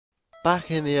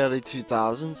Back in the early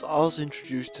 2000s, I was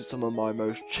introduced to some of my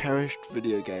most cherished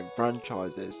video game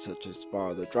franchises such as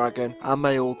Spyro the Dragon and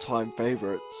my all-time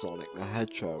favourite, Sonic the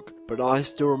Hedgehog. But I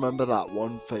still remember that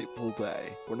one fateful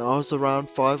day. When I was around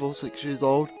 5 or 6 years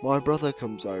old, my brother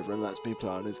comes over and lets me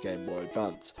play on his Game Boy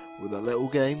Advance with a little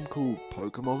game called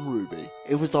Pokemon Ruby.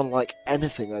 It was unlike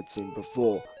anything I'd seen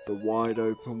before. The wide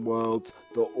open worlds,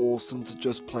 the awesome to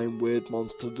just plain weird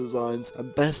monster designs,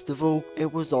 and best of all,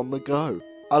 it was on the go.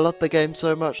 I loved the game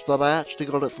so much that I actually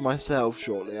got it for myself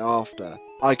shortly after.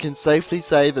 I can safely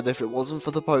say that if it wasn't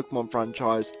for the Pokemon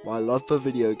franchise, my love for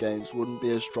video games wouldn't be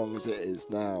as strong as it is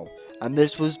now. And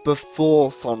this was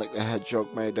before Sonic the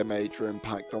Hedgehog made a major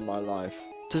impact on my life.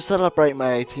 To celebrate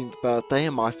my 18th birthday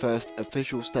and my first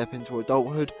official step into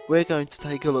adulthood, we're going to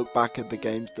take a look back at the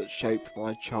games that shaped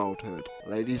my childhood.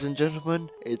 Ladies and gentlemen,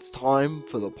 it's time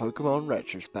for the Pokemon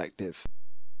Retrospective.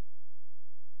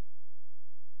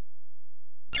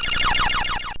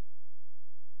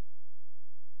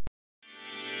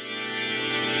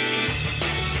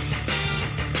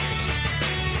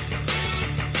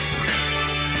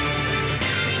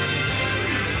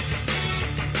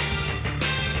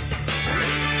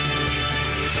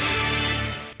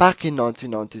 Back in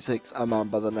 1996, a man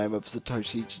by the name of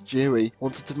Satoshi Tajiri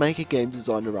wanted to make a game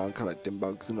designed around collecting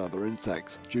bugs and other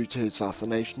insects, due to his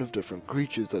fascination of different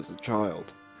creatures as a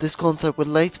child. This concept would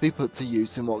later be put to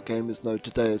use in what gamers know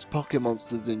today as Pocket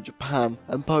Monsters in Japan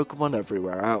and Pokemon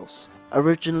everywhere else.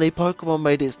 Originally, Pokemon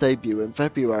made its debut in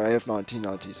February of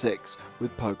 1996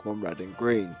 with Pokemon Red and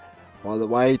Green. By the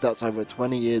way, that's over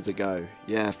 20 years ago.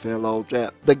 Yeah, feel old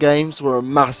yet. The games were a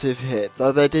massive hit,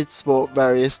 though they did sport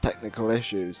various technical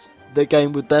issues. The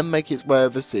game would then make its way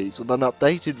overseas with an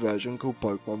updated version called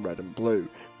Pokemon Red and Blue,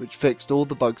 which fixed all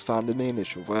the bugs found in the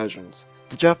initial versions.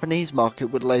 The Japanese market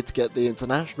would later get the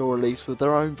international release with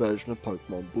their own version of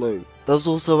Pokemon Blue. There was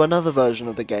also another version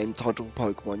of the game titled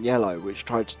Pokemon Yellow, which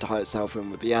tried to tie itself in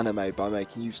with the anime by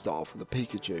making you start off with a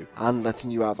Pikachu, and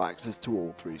letting you have access to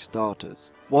all 3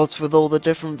 starters. What's with all the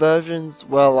different versions?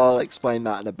 Well, I'll explain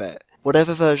that in a bit.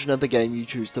 Whatever version of the game you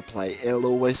choose to play, it'll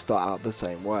always start out the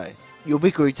same way. You'll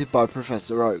be greeted by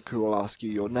Professor Oak, who will ask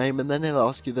you your name and then he'll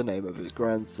ask you the name of his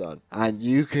grandson. And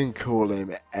you can call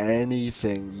him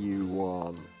anything you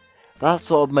want. That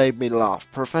sort of made me laugh.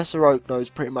 Professor Oak knows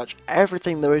pretty much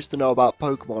everything there is to know about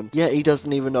Pokemon, yet he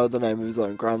doesn't even know the name of his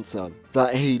own grandson,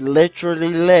 that he literally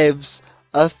lives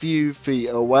a few feet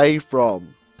away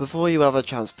from. Before you have a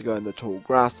chance to go in the tall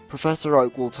grass, Professor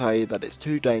Oak will tell you that it's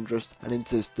too dangerous and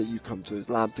insists that you come to his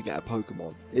lab to get a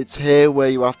Pokemon. It's here where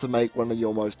you have to make one of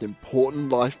your most important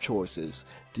life choices.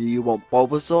 Do you want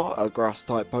Bulbasaur, a grass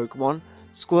type Pokemon,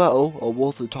 Squirtle, a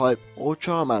water type, or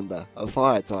Charmander, a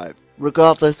fire type?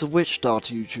 Regardless of which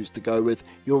starter you choose to go with,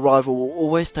 your rival will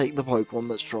always take the Pokemon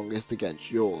that's strongest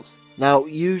against yours. Now,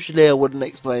 usually I wouldn't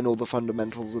explain all the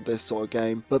fundamentals of this sort of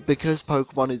game, but because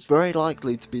Pokemon is very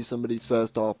likely to be somebody's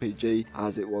first RPG,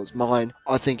 as it was mine,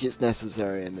 I think it's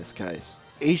necessary in this case.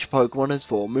 Each Pokemon has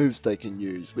 4 moves they can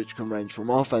use, which can range from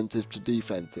offensive to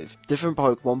defensive. Different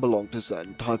Pokemon belong to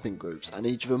certain typing groups, and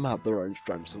each of them have their own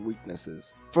strengths and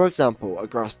weaknesses. For example, a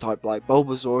grass type like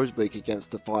Bulbasaur is weak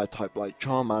against a fire type like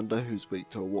Charmander, who's weak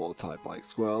to a water type like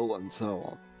Squirtle, and so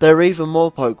on. There are even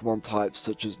more Pokemon types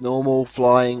such as normal,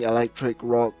 flying, electric,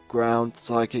 rock, ground,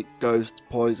 psychic, ghost,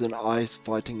 poison, ice,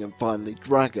 fighting, and finally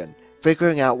dragon.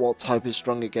 Figuring out what type is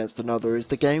strong against another is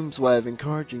the game's way of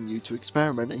encouraging you to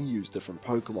experiment and use different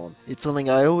Pokemon. It's something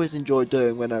I always enjoy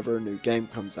doing whenever a new game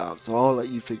comes out, so I'll let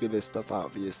you figure this stuff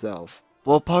out for yourself.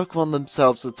 While Pokemon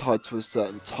themselves are tied to a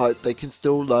certain type, they can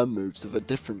still learn moves of a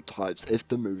different types if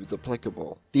the move is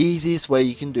applicable. The easiest way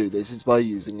you can do this is by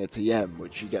using a TM,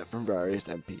 which you get from various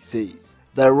NPCs.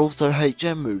 There are also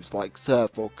HM moves like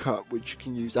Surf or Cut, which you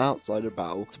can use outside of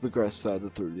battle to progress further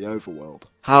through the overworld.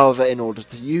 However, in order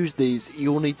to use these,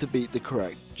 you'll need to beat the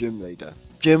correct gym leader.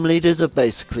 Gym leaders are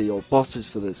basically your bosses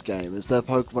for this game, as their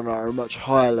Pokemon are a much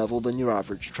higher level than your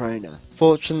average trainer.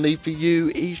 Fortunately for you,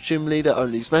 each gym leader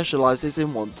only specialises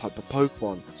in one type of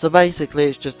Pokemon, so basically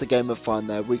it's just a game of find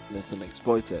their weakness and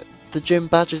exploit it. The gym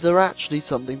badges are actually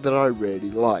something that I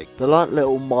really like. They're like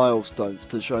little milestones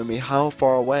to show me how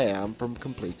far away I am from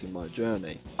completing my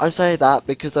journey. I say that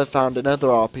because I've found in other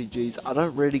RPGs I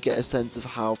don't really get a sense of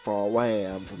how far away I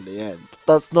am from the end.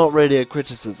 That's not really a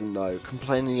criticism though.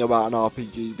 Complaining about an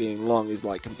RPG being long is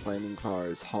like complaining fire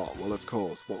is hot. Well, of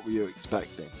course, what were you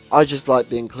expecting? I just like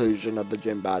the inclusion of the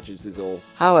gym badges is all.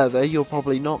 However, you're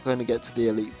probably not going to get to the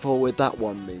Elite Four with that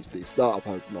one measly starter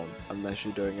Pokemon, unless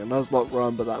you're doing a Nuzlocke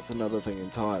run, but that's another thing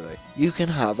entirely. You can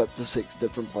have up to 6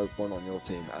 different Pokemon on your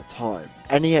team at a time.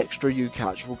 Any extra you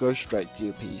catch will go straight to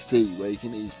your PC, where you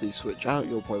can easily switch out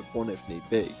your Pokemon if need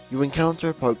be. You encounter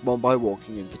a Pokemon by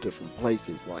walking into different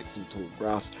places, like some tall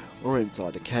grass or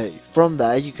inside a cave. From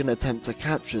there, you can attempt to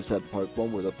capture said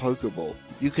Pokemon with a Pokeball.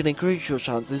 You can increase your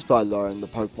chances by lowering the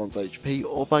Pokemon's HP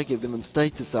or by giving them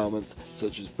status ailments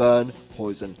such as Burn,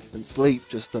 Poison and Sleep,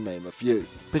 just to name a few.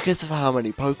 Because of how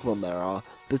many Pokemon there are,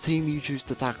 the team you choose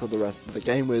to tackle the rest of the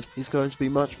game with is going to be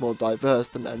much more diverse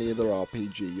than any other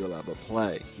RPG you'll ever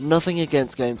play. Nothing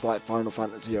against games like Final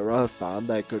Fantasy or Earthbound,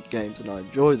 they're good games and I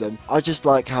enjoy them, I just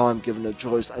like how I'm given a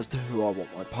choice as to who I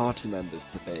want my party members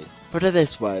to be. Put it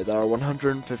this way, there are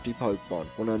 150 Pokemon,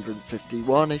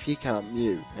 151 if you count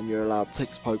Mew, and you're allowed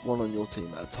 6 Pokemon on your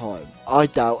team at a time. I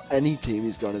doubt any team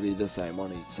is going to be the same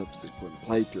on each subsequent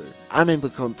playthrough. And in the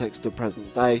context of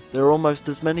present day, there are almost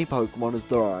as many Pokemon as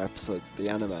there are episodes of the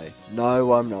anime.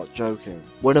 No, I'm not joking.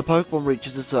 When a Pokemon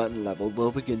reaches a certain level,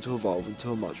 they'll begin to evolve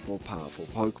into a much more powerful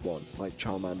Pokemon, like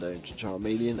Charmander into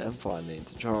Charmeleon and finally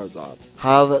into Charizard.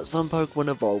 However, some Pokemon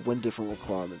evolve when different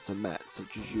requirements are met,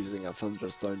 such as using a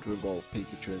Thunderstone to evolve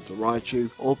Pikachu into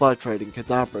Raichu, or by trading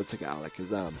Kadabra to get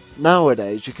Alakazam.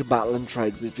 Nowadays, you can battle and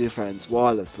trade with your friends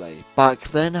wirelessly. Back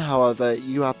then, however,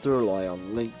 you had to rely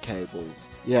on link cables.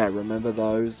 Yeah, remember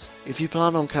those? If you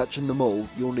plan on catching them all,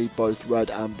 you'll need both red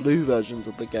and blue versions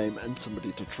of the game and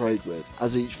somebody to trade with,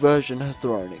 as each version has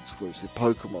their own exclusive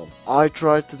Pokemon. I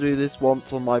tried to do this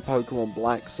once on my Pokemon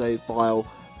Black save file,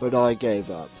 but I gave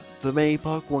up. For me,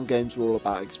 Pokemon games are all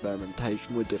about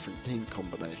experimentation with different team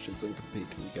combinations and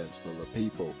competing against other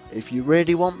people. If you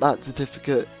really want that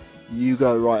certificate, you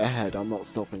go right ahead, I'm not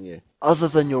stopping you. Other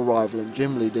than your rival and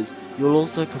gym leaders, you'll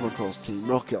also come across Team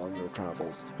Rocket on your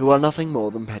travels, who are nothing more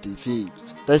than petty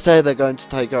thieves. They say they're going to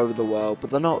take over the world,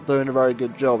 but they're not doing a very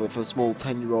good job if a small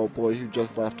 10-year-old boy who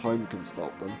just left home can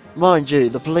stop them. Mind you,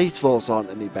 the police force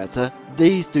aren't any better.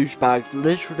 These douchebags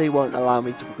literally won't allow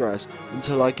me to progress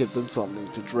until I give them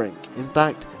something to drink. In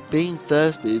fact, being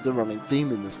thirsty is a running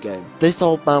theme in this game. This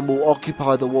old man will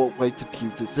occupy the walkway to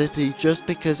Pewter City just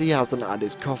because he hasn't had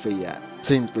his coffee yet.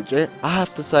 Seems legit. I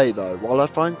have to say though, while I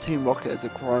find Team Rocket as a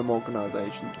crime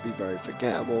organisation to be very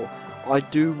forgettable, I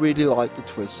do really like the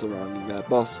twist surrounding their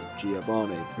boss,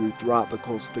 Giovanni, who throughout the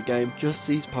course of the game just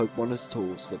sees Pokemon as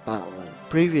tools for battling.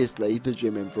 Previously, the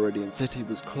gym in Viridian City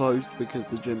was closed because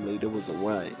the gym leader was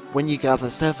away. When you gather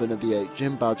 7 of the 8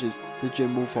 gym badges, the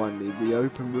gym will finally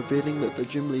reopen, revealing that the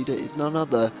gym leader is none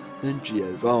other than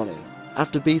Giovanni.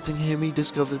 After beating him, he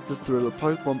discovers the thrill of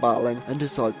Pokemon battling and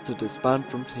decides to disband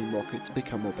from Team Rocket to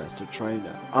become a better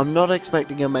trainer. I'm not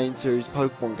expecting a main series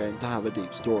Pokemon game to have a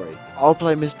deep story. I'll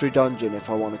play Mystery Dungeon if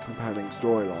I want a compelling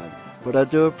storyline, but I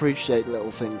do appreciate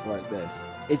little things like this.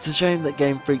 It's a shame that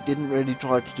Game Freak didn't really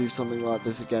try to do something like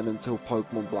this again until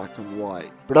Pokemon Black and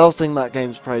White, but I'll sing that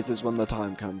game's praises when the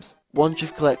time comes. Once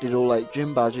you've collected all 8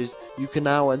 gym badges, you can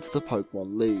now enter the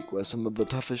Pokemon League, where some of the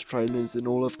toughest trainers in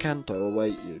all of Kanto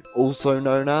await you, also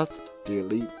known as the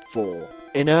Elite Four.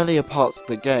 In earlier parts of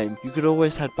the game, you could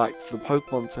always head back to the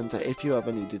Pokemon Center if you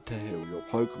ever needed to heal your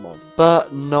Pokemon.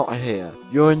 But not here.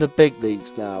 You're in the big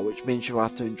leagues now, which means you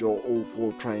have to endure all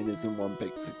 4 trainers in one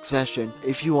big succession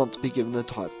if you want to be given the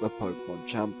title of Pokemon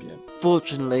Champion.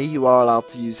 Fortunately, you are allowed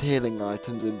to use healing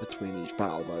items in between each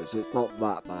battle though, so it's not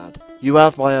that bad. You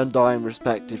have my undying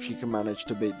respect if you can manage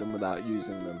to beat them without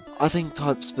using them. I think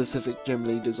type-specific gym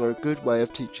leaders are a good way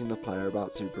of teaching the player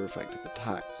about super effective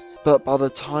attacks. But by the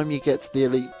time you get to the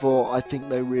Elite Four, I think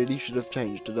they really should have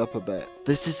changed it up a bit.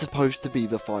 This is supposed to be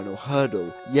the final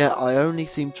hurdle, yet I only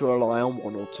seem to rely on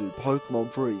 1 or 2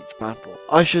 Pokemon for each battle.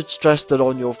 I should stress that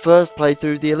on your first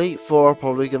playthrough, the Elite Four are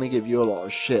probably going to give you a lot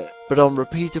of shit. But on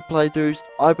repeated playthroughs,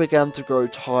 I began to grow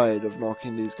tired of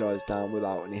knocking these guys down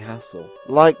without any hassle.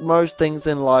 Like most things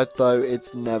in life though,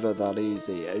 it's never that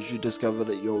easy, as you discover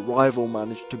that your rival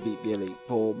managed to beat the Elite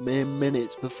Four mere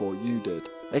minutes before you did.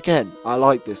 Again, I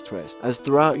like this twist, as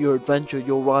throughout your adventure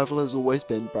your rival has always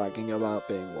been bragging about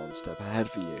being 1 step ahead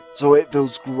for you. So it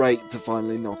feels great to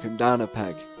finally knock him down a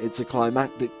peg. It's a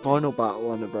climactic final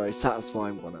battle and a very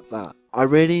satisfying one at that. I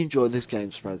really enjoy this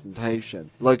game's presentation.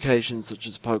 Locations such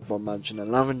as Pokemon Mansion and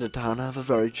Lavender Town have a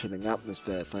very chilling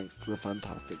atmosphere thanks to the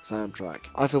fantastic soundtrack.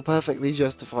 I feel perfectly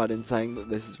justified in saying that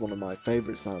this is one of my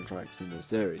favourite soundtracks in the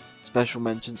series. Special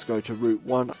mentions go to Route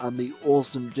 1 and the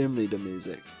awesome gym leader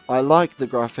music. I like the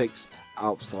graphics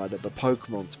outside of the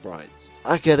Pokemon sprites.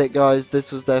 I get it guys,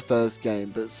 this was their first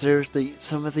game, but seriously,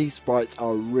 some of these sprites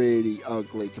are really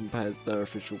ugly compared to their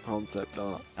official concept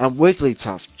art. And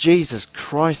Wigglytuff, Jesus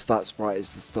Christ that sprite sprite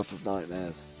is the stuff of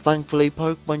nightmares. Thankfully,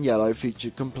 Pokemon Yellow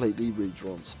featured completely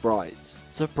redrawn sprites,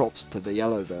 so props to the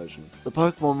Yellow version. The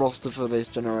Pokemon roster for this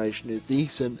generation is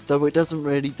decent, though it doesn't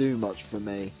really do much for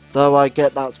me. Though I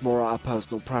get that's more out of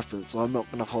personal preference, so I'm not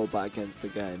going to hold that against the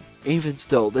game. Even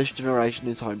still, this generation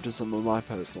is home to some of my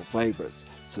personal favourites,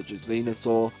 such as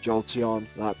Venusaur, Jolteon,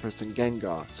 Lapras and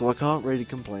Gengar, so I can't really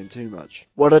complain too much.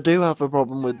 What I do have a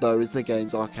problem with though is the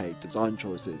game's arcade design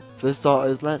choices. For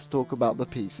starters, let's talk about the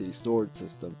PC storage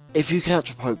system. If you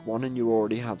catch a Pokemon and you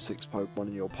already have 6 Pokemon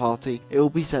in your party, it will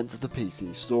be sent to the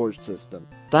PC storage system.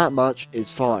 That much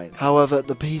is fine. However,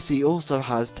 the PC also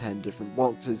has 10 different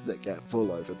boxes that get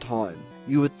full over time.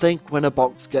 You would think when a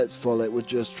box gets full it would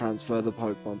just transfer the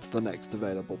Pokemon to the next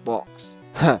available box.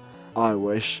 Heh. I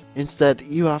wish. Instead,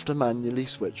 you have to manually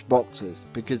switch boxes,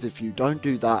 because if you don't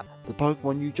do that, the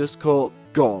Pokemon you just caught,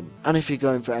 gone. And if you're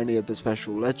going for any of the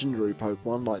special legendary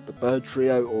Pokemon like the Bird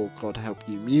Trio or God help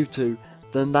you Mewtwo,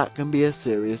 then that can be a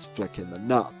serious flick in the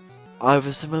nuts. I have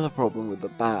a similar problem with the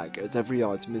bag, as every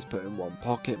item is put in one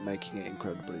pocket, making it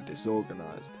incredibly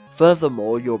disorganised.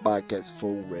 Furthermore, your bag gets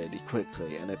full really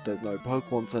quickly, and if there's no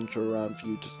Pokemon Center around for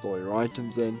you to store your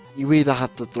items in, you either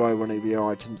have to throw one of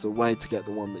your items away to get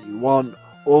the one that you want,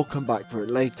 or come back for it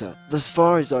later. The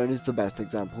Safari Zone is the best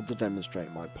example to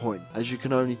demonstrate my point, as you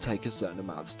can only take a certain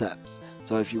amount of steps,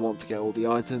 so if you want to get all the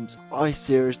items, I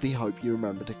seriously hope you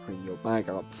remember to clean your bag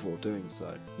up before doing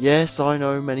so. Yes, I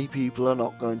know many people are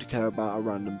not going to care about a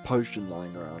random potion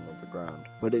lying around on the ground,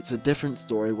 but it's a different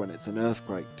story when it's an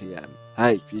Earthquake TM.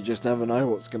 Hey, you just never know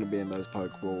what's going to be in those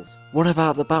Pokeballs. What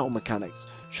about the battle mechanics?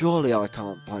 Surely I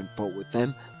can't find fault with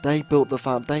them. They built the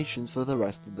foundations for the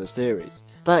rest of the series.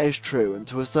 That is true, and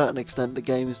to a certain extent the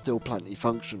game is still plenty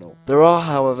functional. There are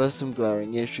however some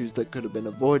glaring issues that could have been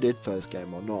avoided first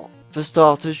game or not. For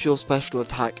starters, your special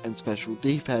attack and special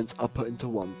defense are put into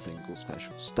one single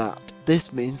special stat.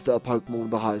 This means that a Pokemon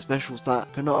with a high special stat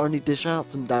can not only dish out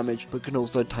some damage, but can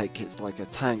also take hits like a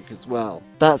tank as well.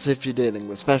 That's if you're dealing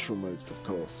with special moves, of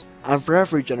course. And for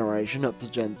every generation up to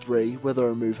Gen 3, whether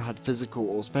a move had physical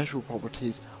or special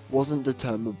properties wasn't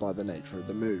determined by the nature of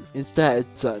the move. Instead,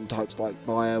 certain types like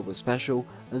Fire were special,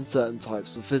 and certain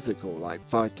types were physical, like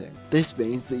Fighting. This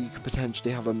means that you could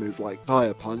potentially have a move like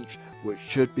Fire Punch, which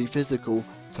should be physical,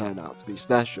 turn out to be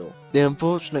special. The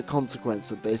unfortunate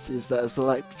consequence of this is that a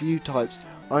select few types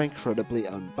are incredibly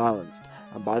unbalanced,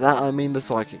 and by that I mean the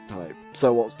Psychic type.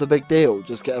 So what's the big deal?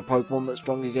 Just get a Pokemon that's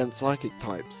strong against Psychic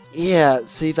types? Yeah,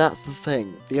 see that's the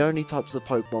thing. The only types of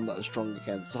Pokemon that are strong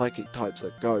against Psychic types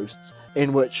are Ghosts,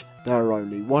 in which there are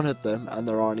only one of them and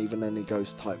there aren't even any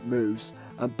Ghost type moves,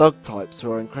 and Bug types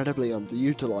who are incredibly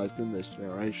underutilized in this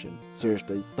generation.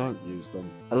 Seriously, don't use them.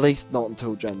 At least not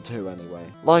until Gen 2 anyway.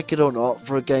 Like it or not,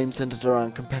 for a game centered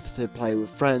around competitive play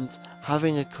with friends,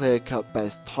 having a clear-cut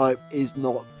best type is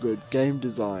not good game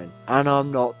design. And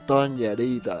I'm not done yet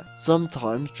either.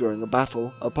 Sometimes during a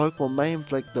battle, a Pokemon may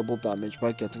inflict double damage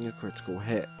by getting a critical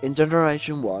hit. In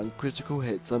Generation 1, critical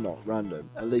hits are not random,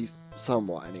 at least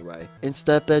somewhat anyway.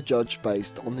 Instead they're judged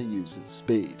based on the user's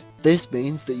speed. This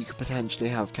means that you could potentially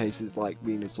have cases like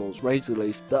Venusaur's Razor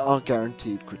Leaf that are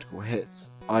guaranteed critical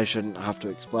hits. I shouldn't have to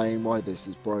explain why this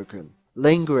is broken.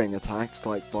 Lingering attacks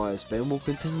like Fire Spin will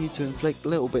continue to inflict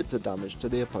little bits of damage to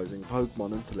the opposing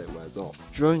Pokemon until it wears off.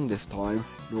 During this time,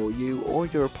 nor you or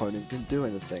your opponent can do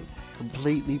anything,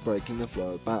 completely breaking the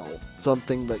flow of battle,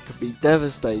 something that could be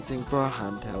devastating for a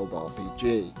handheld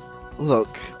RPG.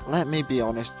 Look, let me be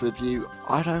honest with you,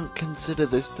 I don't consider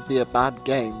this to be a bad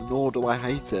game, nor do I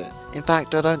hate it. In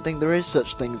fact, I don't think there is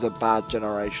such thing as a bad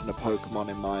generation of Pokemon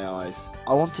in my eyes.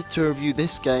 I wanted to review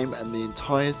this game and the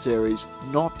entire series,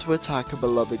 not to attack a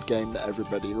beloved game that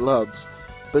everybody loves,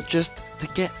 but just to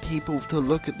get people to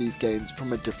look at these games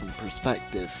from a different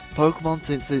perspective. Pokemon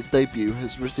since its debut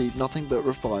has received nothing but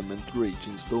refinement through each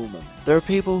installment. There are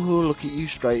people who will look at you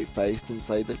straight faced and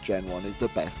say that Gen 1 is the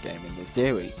best game in the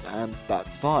series, and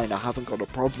that's fine, I haven't got a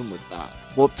problem with that.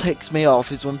 What ticks me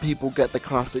off is when people get the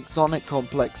classic Sonic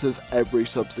complex of every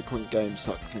subsequent game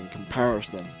sucks in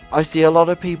comparison. I see a lot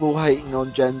of people hating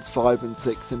on Gens 5 and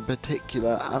 6 in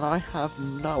particular, and I have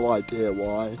no idea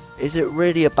why. Is it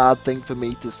really a bad thing for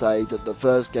me to say that the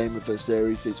first game of the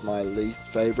series is my least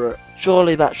favourite?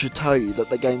 Surely that should tell you that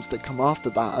the games that come after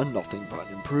that are nothing but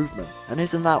an improvement. And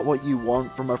isn't that what you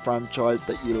want from a franchise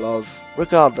that you love?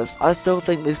 Regardless, I still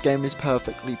think this game is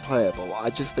perfectly playable, I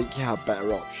just think you have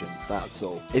better options, that's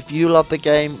all. If you love the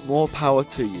game, more power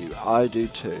to you, I do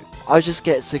too. I just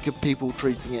get sick of people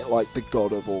treating it like the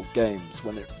god of all games,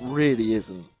 when it really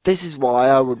isn't. This is why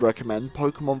I would recommend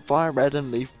Pokemon Fire Red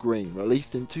and Leaf Green,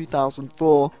 released in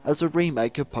 2004 as a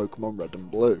remake of Pokemon Red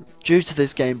and Blue. Due to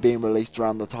this game being released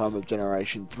around the time of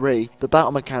Generation 3, the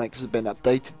battle mechanics have been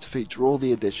updated to feature all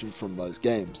the additions from those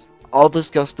games. I'll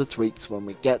discuss the tweaks when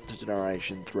we get to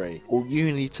Generation 3. All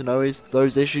you need to know is,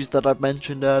 those issues that I've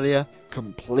mentioned earlier,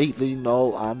 completely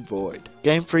null and void.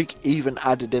 Game Freak even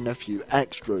added in a few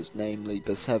extras, namely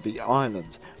the Sevi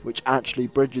Islands, which actually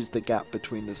bridges the gap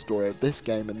between the story of this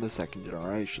game and the second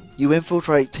generation. You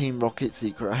infiltrate Team Rocket's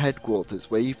secret headquarters,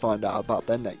 where you find out about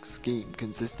their next scheme,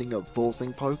 consisting of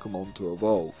forcing Pokemon to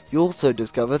evolve. You also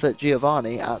discover that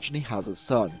Giovanni actually has a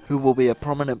son, who will be a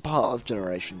prominent part of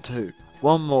Generation 2.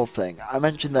 One more thing, I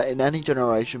mentioned that in any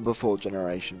generation before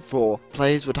Generation 4,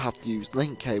 players would have to use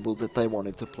link cables if they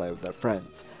wanted to play with their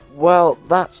friends. Well,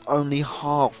 that's only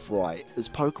half right, as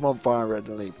Pokemon Fire Red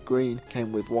and Leaf Green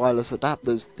came with wireless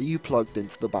adapters that you plugged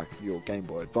into the back of your Game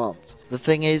Boy Advance. The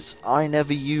thing is, I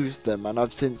never used them and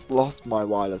I've since lost my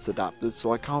wireless adapters,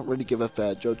 so I can't really give a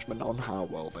fair judgment on how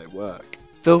well they work.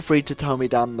 Feel free to tell me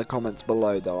down in the comments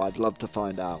below though, I'd love to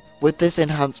find out. With this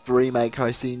enhanced remake, I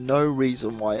see no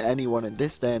reason why anyone in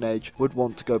this day and age would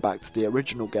want to go back to the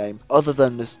original game other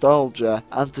than nostalgia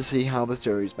and to see how the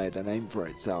series made a name for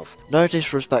itself. No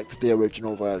disrespect to the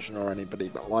original version or anybody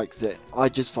that likes it, I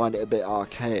just find it a bit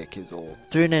archaic is all.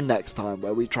 Tune in next time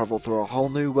where we travel through a whole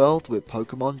new world with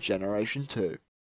Pokemon Generation 2.